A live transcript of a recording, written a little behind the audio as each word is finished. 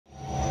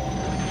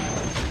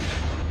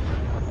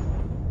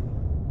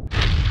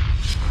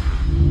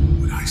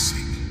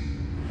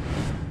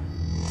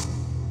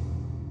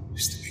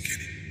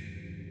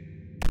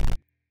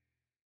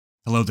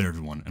Hello there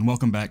everyone, and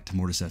welcome back to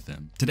Mortis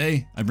FM.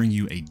 Today, I bring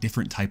you a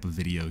different type of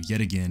video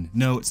yet again.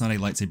 No, it's not a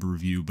lightsaber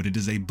review, but it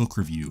is a book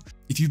review.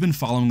 If you've been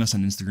following us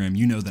on Instagram,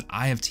 you know that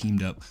I have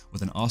teamed up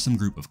with an awesome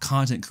group of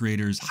content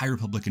creators, High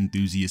Republic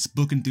enthusiasts,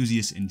 book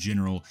enthusiasts in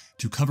general,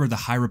 to cover the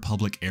High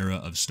Republic era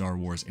of Star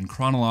Wars in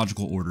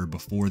chronological order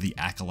before the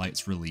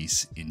Acolyte's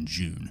release in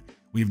June.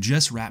 We have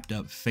just wrapped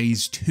up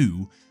Phase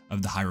 2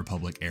 of the High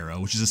Republic era,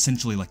 which is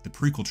essentially like the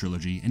prequel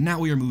trilogy, and now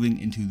we are moving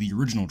into the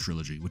original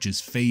trilogy, which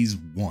is Phase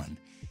 1.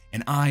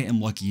 And I am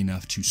lucky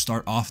enough to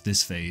start off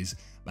this phase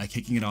by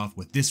kicking it off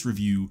with this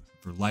review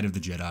for Light of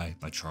the Jedi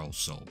by Charles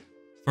Soule.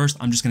 First,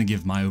 I'm just going to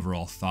give my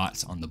overall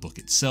thoughts on the book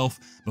itself,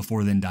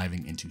 before then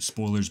diving into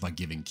spoilers by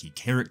giving key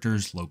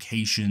characters,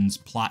 locations,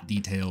 plot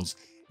details,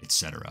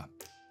 etc.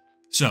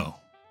 So,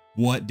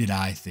 what did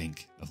I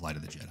think of Light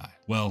of the Jedi?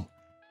 Well,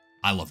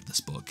 I loved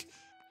this book.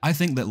 I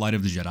think that Light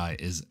of the Jedi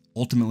is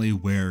ultimately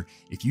where,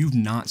 if you've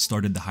not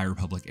started the High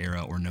Republic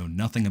era or know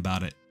nothing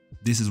about it,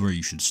 this is where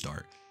you should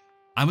start.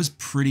 I was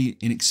pretty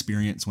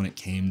inexperienced when it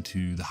came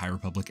to the High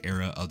Republic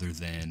era, other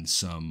than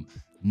some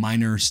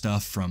minor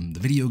stuff from the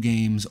video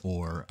games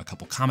or a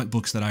couple comic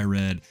books that I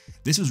read.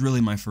 This was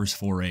really my first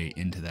foray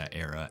into that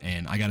era,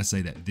 and I gotta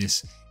say that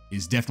this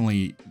is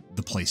definitely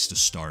the place to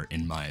start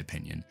in my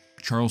opinion.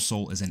 Charles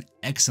Soule is an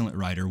excellent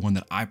writer, one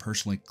that I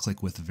personally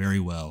click with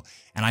very well,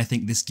 and I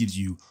think this gives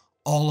you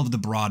all of the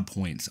broad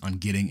points on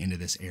getting into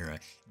this era.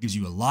 It gives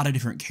you a lot of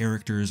different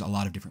characters, a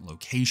lot of different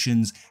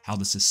locations, how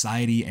the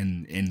society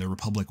and the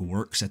Republic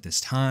works at this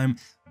time,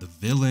 the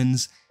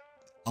villains,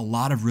 a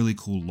lot of really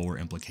cool lore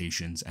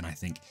implications, and I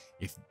think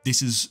if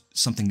this is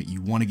something that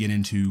you want to get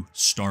into,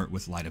 start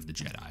with Light of the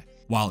Jedi.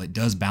 While it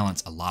does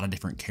balance a lot of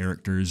different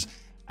characters,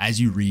 as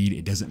you read,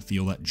 it doesn't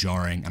feel that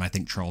jarring, and I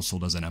think Charles Soule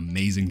does an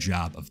amazing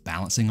job of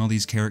balancing all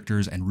these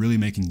characters and really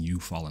making you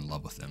fall in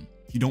love with them.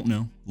 If you don't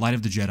know, Light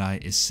of the Jedi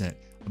is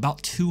set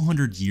about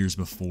 200 years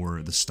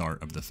before the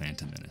start of The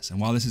Phantom Menace. And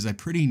while this is a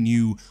pretty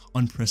new,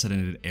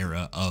 unprecedented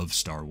era of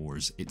Star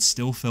Wars, it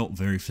still felt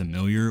very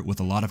familiar with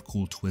a lot of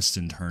cool twists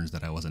and turns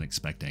that I wasn't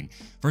expecting.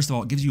 First of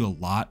all, it gives you a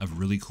lot of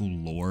really cool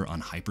lore on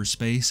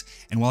hyperspace,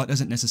 and while it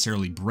doesn't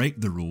necessarily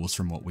break the rules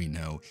from what we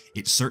know,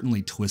 it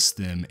certainly twists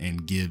them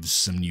and gives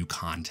some new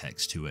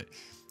context to it.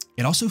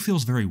 It also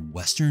feels very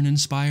Western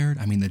inspired.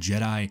 I mean, the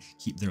Jedi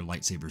keep their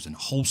lightsabers in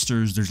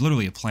holsters. There's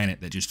literally a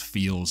planet that just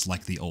feels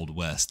like the Old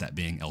West, that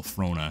being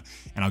Elfrona,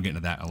 and I'll get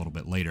into that a little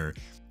bit later.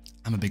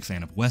 I'm a big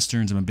fan of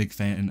Westerns. I'm a big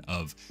fan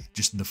of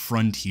just the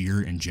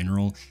frontier in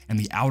general, and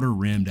the Outer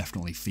Rim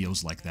definitely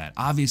feels like that.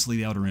 Obviously,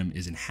 the Outer Rim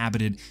is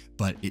inhabited,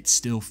 but it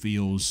still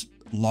feels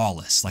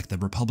lawless, like the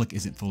Republic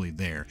isn't fully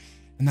there.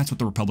 And that's what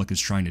the Republic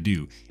is trying to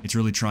do. It's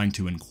really trying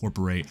to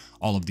incorporate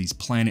all of these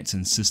planets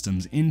and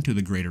systems into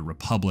the greater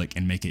Republic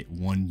and make it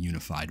one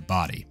unified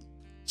body.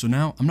 So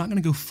now, I'm not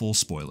going to go full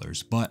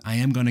spoilers, but I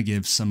am going to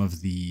give some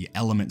of the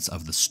elements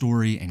of the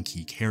story and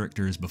key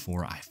characters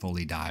before I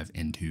fully dive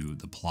into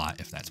the plot,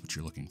 if that's what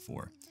you're looking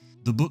for.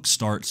 The book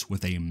starts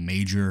with a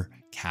major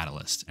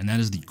catalyst, and that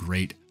is the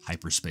Great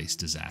Hyperspace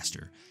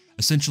Disaster.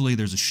 Essentially,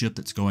 there's a ship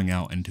that's going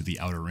out into the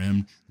Outer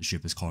Rim. The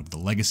ship is called the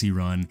Legacy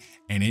Run,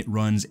 and it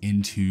runs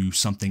into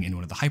something in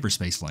one of the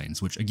hyperspace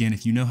lanes, which again,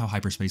 if you know how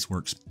hyperspace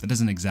works, that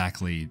doesn't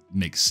exactly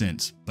make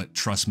sense, but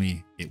trust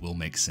me, it will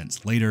make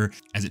sense later.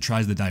 As it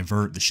tries to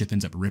divert, the ship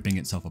ends up ripping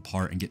itself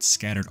apart and gets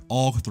scattered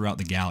all throughout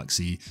the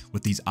galaxy,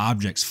 with these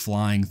objects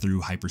flying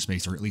through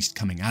hyperspace, or at least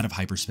coming out of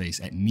hyperspace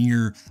at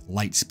near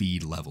light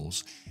speed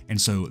levels. And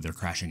so they're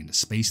crashing into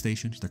space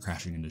stations, they're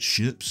crashing into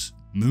ships,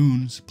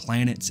 moons,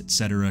 planets,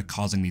 etc.,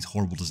 causing these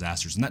horrible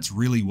disasters, and that's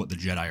really what the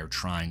Jedi are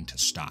trying to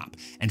stop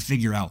and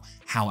figure out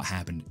how it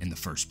happened in the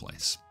first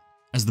place.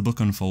 As the book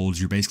unfolds,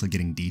 you're basically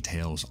getting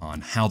details on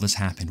how this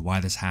happened,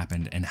 why this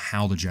happened, and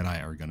how the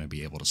Jedi are going to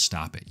be able to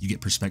stop it. You get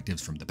perspectives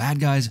from the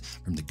bad guys,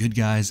 from the good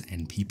guys,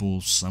 and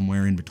people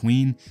somewhere in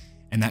between,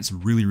 and that's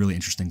really, really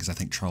interesting because I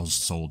think Charles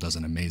Soule does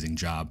an amazing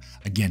job,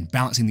 again,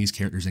 balancing these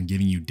characters and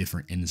giving you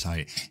different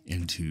insight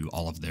into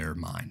all of their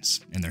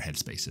minds and their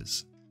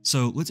headspaces.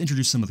 So let's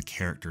introduce some of the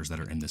characters that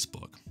are in this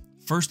book.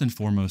 First and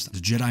foremost, the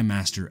Jedi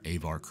Master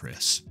Avar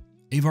Kriss.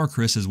 Avar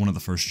Kriss is one of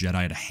the first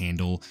Jedi to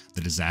handle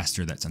the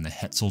disaster that's in the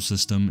Hetzel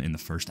system in the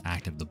first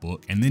act of the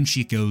book, and then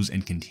she goes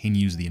and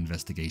continues the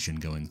investigation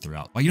going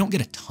throughout. While you don't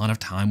get a ton of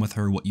time with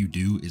her, what you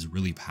do is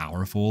really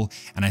powerful,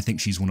 and I think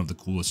she's one of the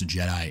coolest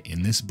Jedi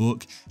in this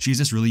book. She has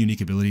this really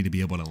unique ability to be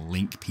able to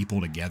link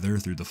people together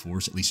through the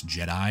Force, at least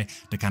Jedi,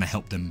 to kind of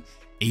help them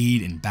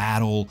aid in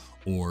battle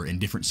or in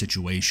different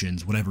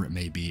situations, whatever it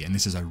may be. And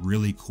this is a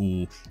really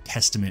cool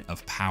testament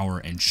of power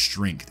and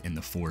strength in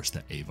the Force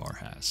that Avar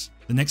has.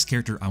 The next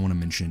character I want to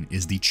mention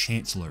is the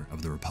Chancellor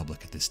of the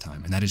Republic at this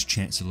time, and that is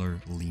Chancellor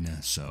Lina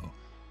Soh.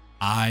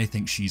 I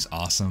think she's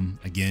awesome.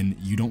 Again,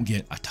 you don't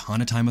get a ton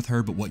of time with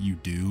her, but what you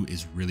do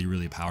is really,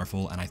 really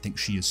powerful, and I think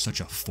she is such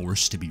a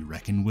force to be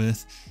reckoned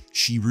with.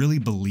 She really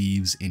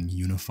believes in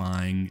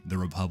unifying the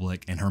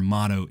Republic, and her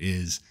motto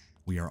is,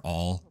 "We are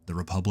all the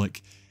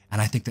Republic."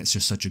 And I think that's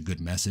just such a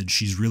good message.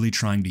 She's really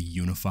trying to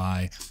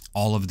unify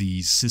all of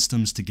these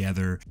systems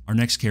together. Our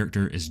next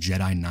character is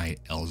Jedi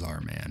Knight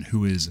Elzar Mann,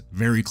 who is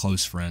very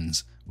close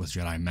friends with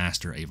Jedi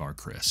Master Avar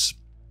Kriss.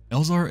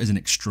 Elzar is an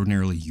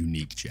extraordinarily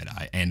unique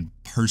Jedi, and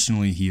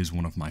personally, he is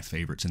one of my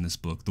favorites in this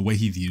book. The way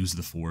he views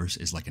the Force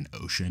is like an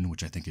ocean,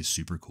 which I think is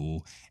super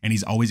cool, and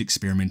he's always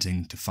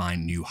experimenting to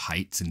find new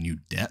heights and new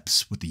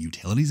depths with the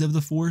utilities of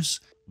the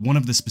Force. One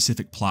of the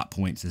specific plot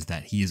points is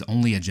that he is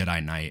only a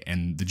Jedi Knight,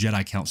 and the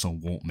Jedi Council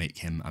won't make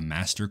him a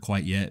master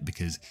quite yet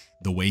because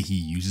the way he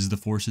uses the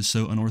Force is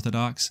so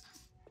unorthodox.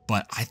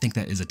 But I think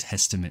that is a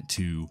testament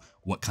to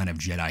what kind of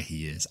Jedi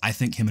he is. I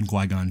think him and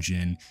Qui-Gon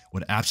Jinn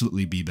would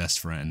absolutely be best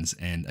friends.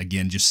 And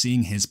again, just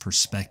seeing his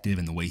perspective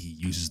and the way he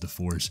uses the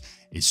Force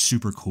is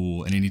super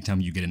cool. And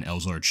anytime you get an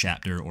Elzar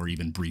chapter or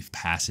even brief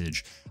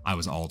passage, I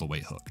was all the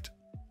way hooked.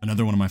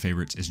 Another one of my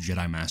favorites is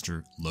Jedi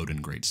Master Loden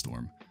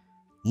Greatstorm.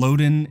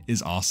 Loden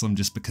is awesome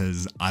just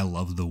because I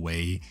love the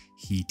way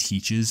he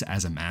teaches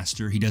as a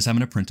master. He does have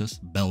an apprentice,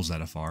 Bel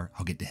Zettifar.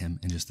 I'll get to him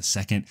in just a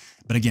second.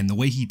 But again, the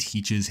way he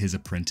teaches his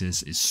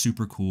apprentice is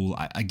super cool.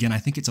 I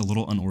think it's a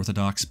little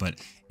unorthodox, but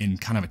in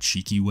kind of a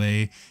cheeky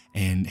way.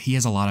 And he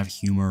has a lot of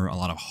humor, a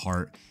lot of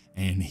heart,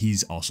 and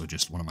he's also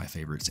just one of my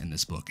favorites in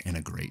this book and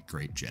a great,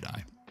 great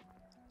Jedi.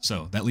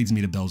 So that leads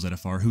me to Bel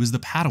Zettifar, who is the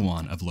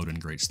Padawan of Loden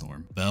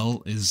Greatstorm.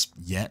 Bel is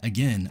yet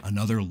again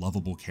another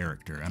lovable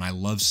character, and I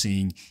love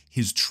seeing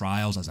his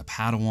trials as a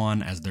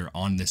Padawan as they're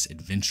on this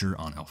adventure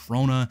on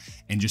Elfrona,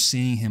 and just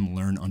seeing him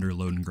learn under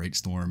Loden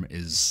Greatstorm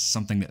is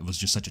something that was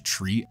just such a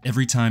treat.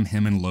 Every time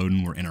him and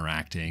Loden were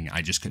interacting,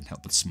 I just couldn't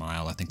help but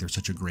smile. I think they're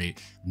such a great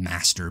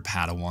master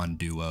Padawan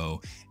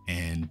duo,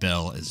 and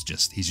Bel is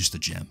he's just a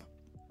gem.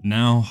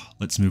 Now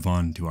let's move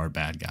on to our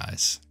bad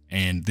guys.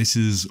 And this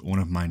is one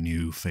of my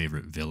new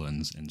favorite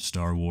villains in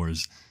Star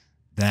Wars.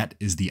 That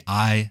is the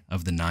Eye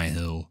of the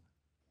Nihil,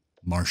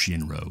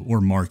 Marchion Ro, or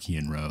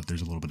Marchion Ro.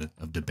 There's a little bit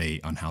of debate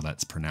on how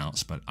that's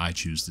pronounced, but I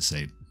choose to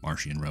say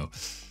Marchion Ro.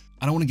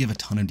 I don't want to give a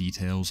ton of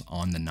details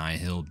on the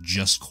Nihil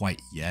just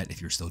quite yet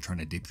if you're still trying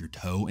to dip your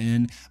toe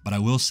in, but I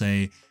will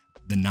say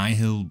the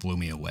Nihil blew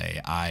me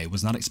away. I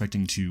was not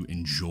expecting to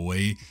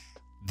enjoy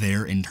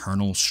their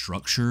internal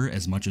structure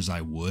as much as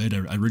I would.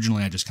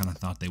 Originally, I just kind of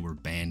thought they were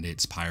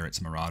bandits,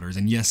 pirates, marauders,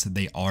 and yes,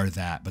 they are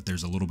that, but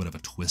there's a little bit of a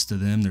twist to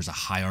them. There's a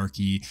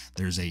hierarchy,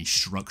 there's a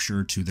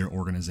structure to their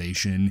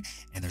organization,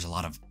 and there's a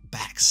lot of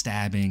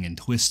backstabbing and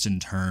twists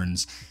and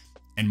turns.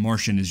 And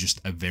Marchion is just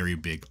a very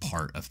big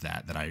part of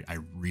that I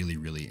really,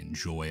 really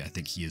enjoy. I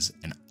think he is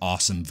an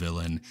awesome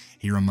villain.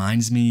 He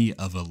reminds me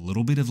of a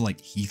little bit of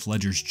like Heath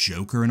Ledger's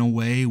Joker in a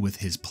way with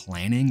his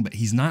planning, but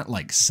he's not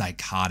like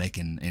psychotic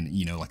and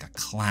you know, like a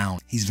clown.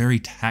 He's very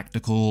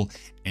tactical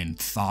and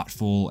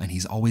thoughtful, and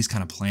he's always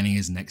kind of planning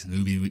his next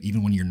movie,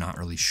 even when you're not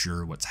really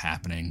sure what's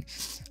happening.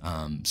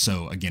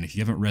 So again, if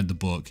you haven't read the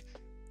book,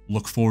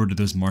 look forward to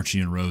those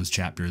Marchion Rose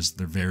chapters.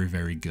 They're very,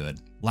 very good.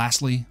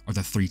 Lastly are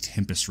the three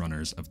Tempest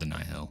Runners of the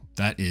Nihil.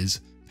 That is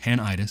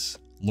Pan-Itis,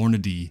 Lorna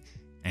Dee,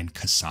 and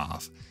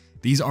Kassav.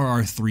 These are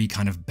our three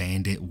kind of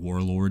bandit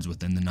warlords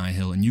within the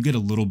Nihil, and you get a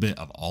little bit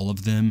of all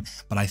of them,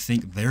 but I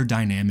think their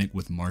dynamic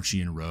with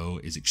Marchion Ro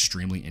is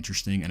extremely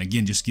interesting, and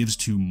again, just gives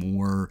to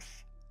more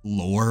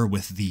lore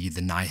with the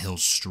Nihil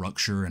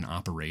structure and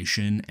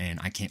operation, and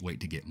I can't wait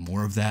to get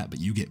more of that, but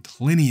you get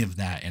plenty of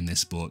that in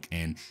this book.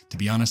 And to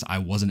be honest, I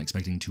wasn't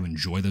expecting to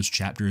enjoy those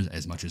chapters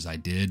as much as I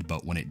did,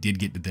 but when it did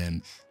get to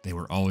them, they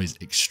were always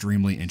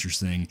extremely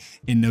interesting,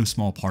 in no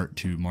small part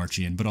to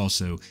Marchion, but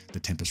also the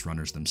Tempest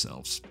Runners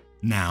themselves.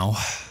 Now,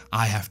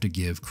 I have to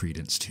give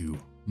credence to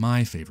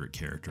my favorite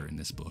character in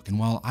this book, and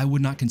while I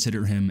would not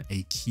consider him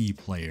a key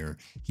player,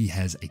 he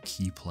has a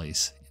key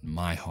place in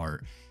my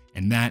heart,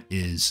 and that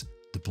is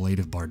the Blade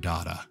of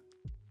Bardata,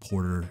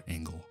 Porter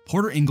Engle.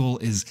 Porter Engle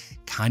is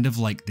kind of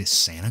like this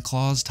Santa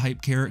Claus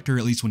type character,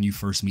 at least when you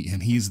first meet him.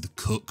 He is the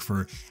cook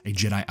for a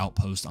Jedi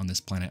outpost on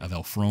this planet of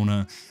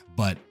Elfrona,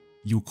 but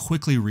you'll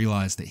quickly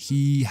realize that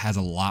he has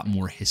a lot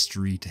more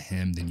history to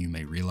him than you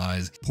may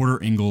realize. Porter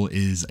Engle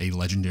is a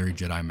legendary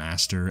Jedi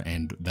Master,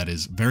 and that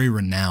is very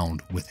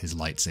renowned with his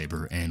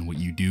lightsaber, and what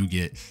you do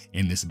get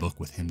in this book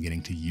with him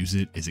getting to use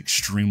it is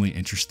extremely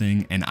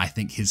interesting, and I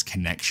think his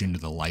connection to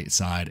the light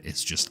side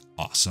is just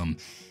awesome.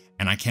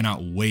 And I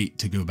cannot wait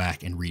to go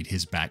back and read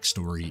his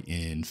backstory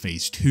in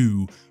Phase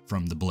 2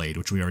 from The Blade,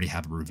 which we already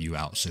have a review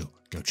out, so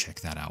go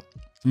check that out.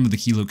 Some of the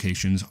key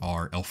locations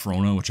are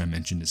Elfrona, which I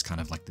mentioned is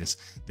kind of like this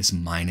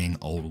mining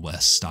Old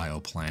West style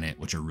planet,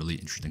 which a really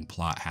interesting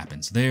plot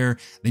happens there.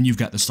 Then you've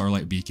got the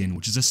Starlight Beacon,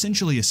 which is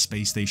essentially a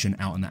space station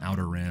out in the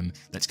Outer Rim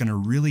that's going to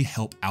really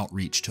help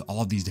outreach to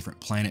all of these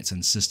different planets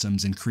and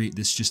systems and create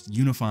this just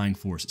unifying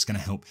force. It's going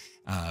to help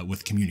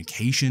with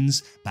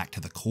communications back to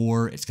the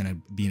core. It's going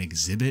to be an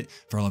exhibit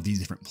for all of these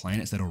different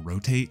planets that'll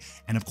rotate.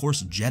 And of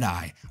course,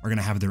 Jedi are going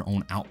to have their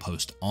own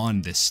outpost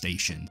on this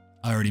station.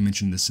 I already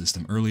mentioned this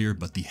system earlier,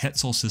 but the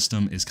Hetzal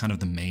system is kind of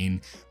the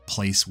main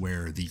place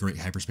where the Great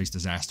Hyperspace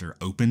Disaster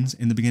opens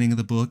in the beginning of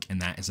the book,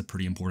 and that is a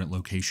pretty important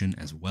location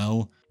as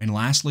well. And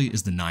lastly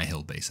is the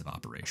Nihil base of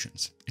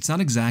operations. It's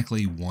not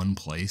exactly one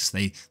place.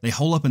 They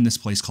hole up in this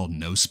place called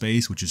No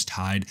Space, which is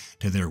tied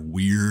to their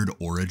weird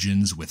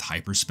origins with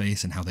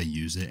hyperspace and how they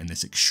use it in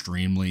this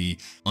extremely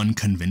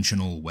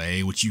unconventional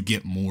way, which you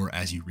get more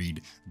as you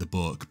read the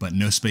book. But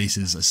No Space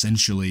is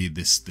essentially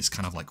this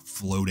kind of like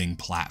floating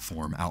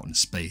platform out in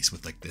space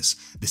with like this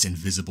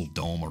invisible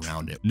dome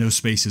around it. No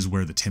Space is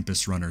where the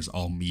Tempest runners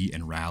all meet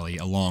and rally,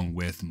 along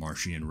with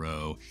Martian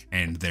Row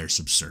and their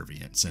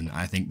subservience. And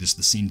I think just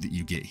the scene that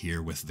you get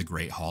here with the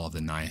Great Hall of the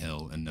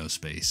Nihil and No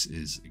Space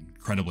is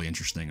incredibly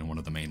interesting and one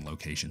of the main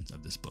locations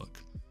of this book.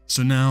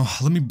 So now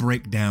let me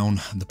break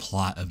down the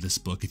plot of this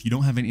book. If you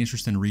don't have any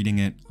interest in reading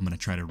it, I'm going to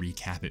try to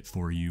recap it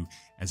for you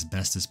as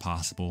best as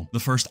possible. The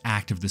first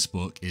act of this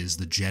book is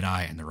the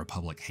Jedi and the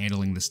Republic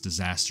handling this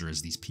disaster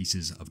as these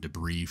pieces of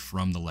debris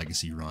from the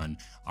Legacy Run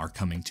are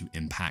coming to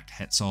impact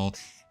Hetzal.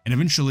 And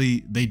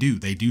eventually they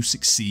do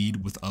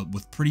succeed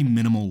with pretty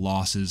minimal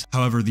losses.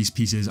 However, these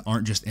pieces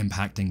aren't just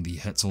impacting the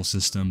Hetzal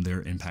system,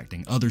 they're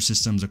impacting other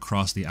systems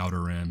across the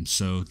Outer Rim.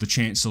 So the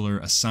Chancellor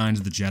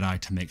assigns the Jedi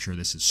to make sure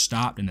this is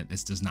stopped and that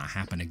this does not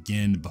happen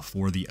again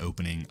before the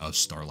opening of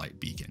Starlight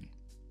Beacon.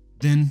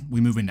 Then we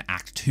move into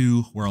Act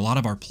 2, where a lot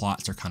of our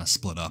plots are kind of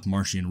split up.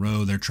 Martian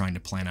Row, they're trying to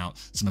plan out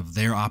some of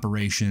their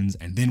operations,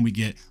 and then we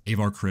get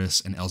Avar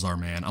Kriss and Elzar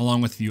Mann,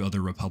 along with a few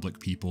other Republic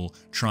people,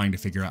 trying to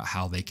figure out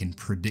how they can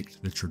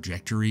predict the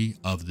trajectory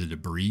of the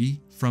debris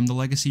from the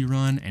Legacy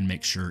Run and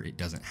make sure it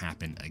doesn't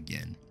happen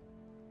again.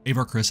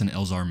 Avar Kriss and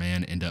Elzar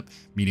Mann end up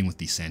meeting with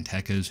the San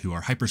Tekkas, who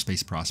are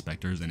hyperspace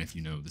prospectors, and if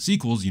you know the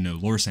sequels, you know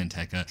Lor San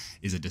Tekka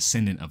is a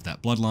descendant of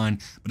that bloodline,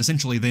 but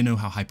essentially they know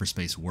how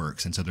hyperspace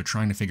works, and so they're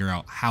trying to figure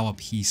out how a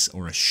piece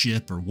or a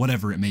ship or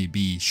whatever it may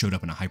be showed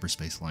up in a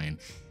hyperspace lane.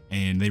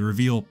 And they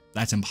reveal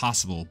that's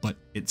impossible, but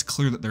it's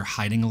clear that they're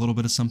hiding a little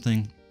bit of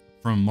something.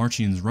 From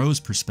Martian Row's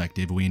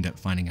perspective, we end up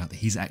finding out that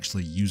he's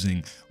actually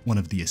using one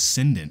of the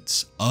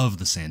ascendants of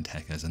the San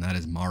Tekkas, and that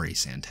is Mari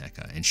San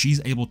Tekka. And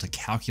she's able to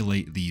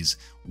calculate these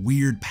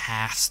weird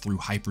paths through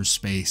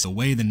hyperspace, the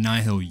way the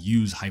Nihil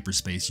use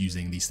hyperspace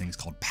using these things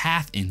called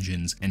path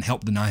engines, and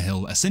help the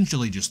Nihil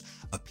essentially just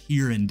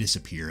appear and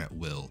disappear at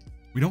will.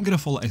 We don't get a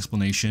full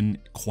explanation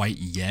quite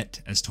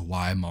yet as to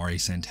why Mari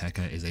San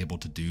Tekka is able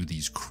to do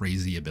these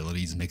crazy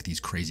abilities, make these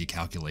crazy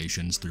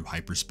calculations through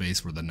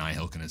hyperspace where the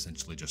Nihil can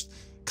essentially just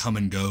come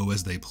and go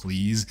as they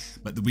please.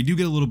 But we do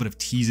get a little bit of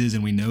teases,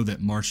 and we know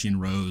that Martian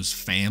Row's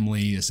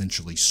family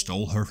essentially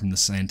stole her from the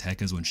San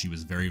Tekkas when she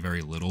was very,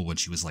 very little, when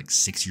she was like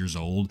 6 years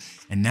old,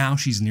 and now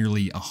she's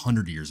nearly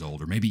 100 years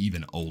old, or maybe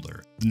even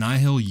older. The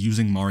Nihil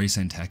using Mari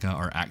San Tekka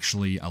are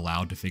actually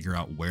allowed to figure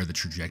out where the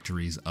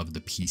trajectories of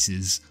the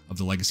pieces of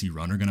the Legacy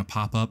Run are going to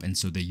pop up, and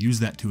so they use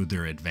that to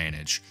their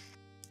advantage.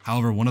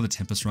 However, one of the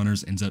Tempest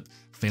runners ends up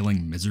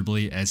failing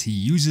miserably as he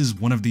uses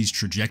one of these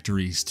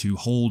trajectories to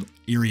hold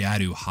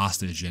Iriadu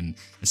hostage, and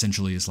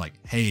essentially is like,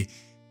 hey,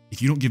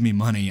 if you don't give me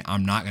money,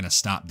 I'm not going to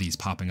stop these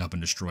popping up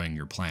and destroying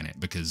your planet,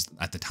 because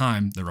at the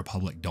time, the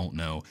Republic don't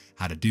know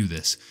how to do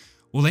this.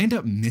 Well, they end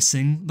up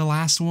missing the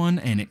last one,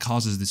 and it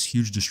causes this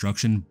huge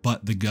destruction,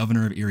 but the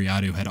governor of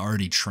Iriadu had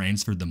already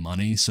transferred the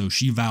money, so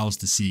she vows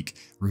to seek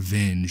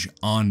revenge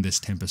on this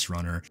Tempest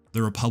runner.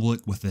 The Republic,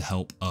 with the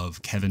help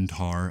of Kevin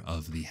Tarr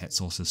of the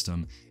Hetzal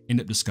system,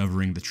 end up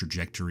discovering the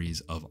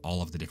trajectories of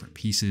all of the different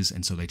pieces,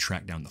 and so they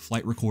track down the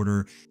flight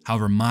recorder.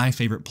 However, my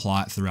favorite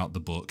plot throughout the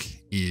book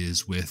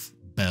is with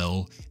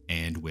Bell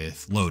and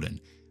with Loden.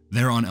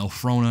 They're on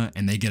Elfrona,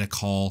 and they get a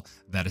call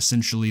that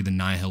essentially the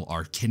Nihil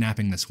are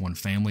kidnapping this one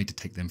family to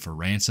take them for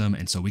ransom.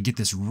 And so we get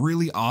this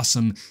really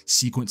awesome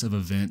sequence of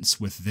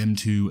events with them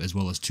two, as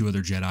well as two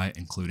other Jedi,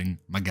 including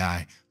my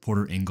guy,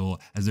 Porter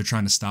Engle, as they're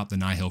trying to stop the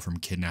Nihil from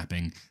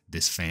kidnapping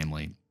this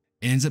family.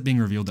 It ends up being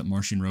revealed that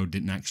Martian Row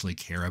didn't actually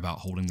care about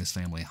holding this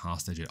family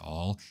hostage at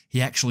all.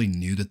 He actually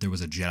knew that there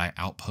was a Jedi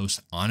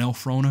outpost on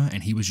Elfrona,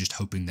 and he was just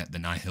hoping that the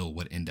Nihil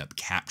would end up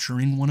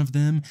capturing one of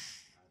them.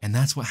 And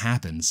that's what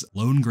happens.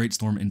 Lone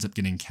Greatstorm ends up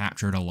getting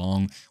captured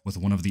along with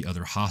one of the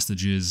other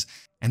hostages,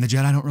 and the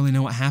Jedi don't really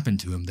know what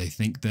happened to him. They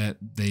think that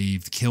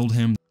they've killed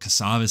him.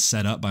 Kassav is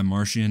set up by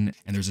Martian,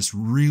 and there's this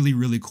really,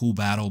 really cool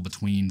battle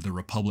between the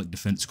Republic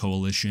Defense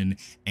Coalition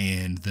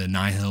and the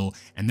Nihil,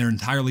 and they're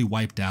entirely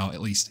wiped out,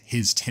 at least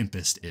his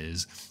Tempest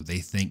is. They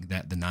think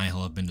that the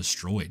Nihil have been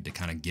destroyed to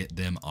kind of get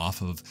them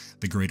off of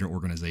the greater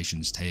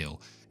organization's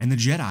tail. And the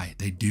Jedi,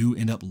 they do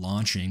end up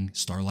launching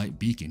Starlight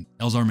Beacon.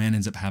 Elzar Mann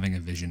ends up having a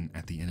vision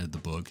at the end of the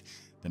book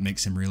that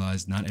makes him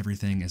realize not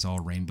everything is all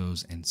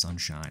rainbows and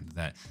sunshine,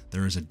 that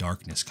there is a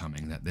darkness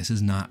coming, that this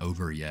is not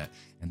over yet,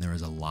 and there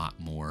is a lot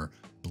more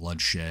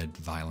bloodshed,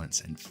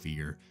 violence, and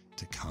fear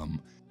to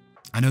come.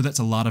 I know that's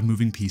a lot of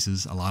moving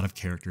pieces, a lot of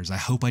characters. I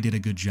hope I did a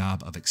good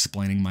job of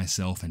explaining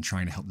myself and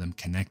trying to help them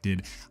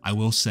connected. I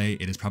will say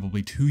it is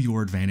probably to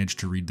your advantage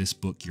to read this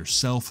book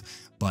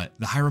yourself, but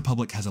the High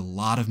Republic has a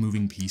lot of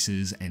moving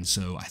pieces, and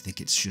so I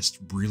think it's just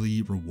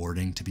really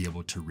rewarding to be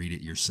able to read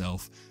it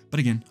yourself. But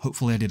again,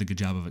 hopefully I did a good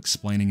job of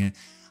explaining it.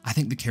 I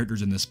think the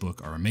characters in this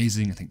book are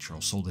amazing. I think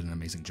Charles Soule did an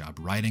amazing job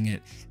writing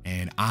it,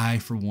 and I,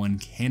 for one,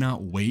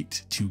 cannot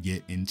wait to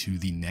get into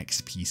the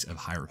next piece of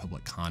High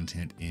Republic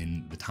content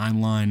in the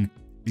timeline.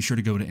 Be sure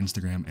to go to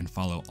Instagram and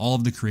follow all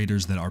of the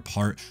creators that are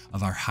part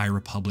of our High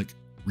Republic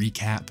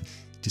recap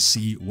to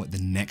see what the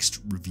next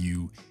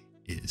review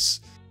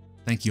is.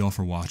 Thank you all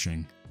for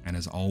watching, and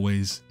as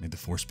always, may the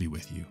Force be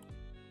with you.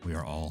 We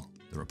are all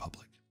the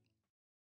Republic.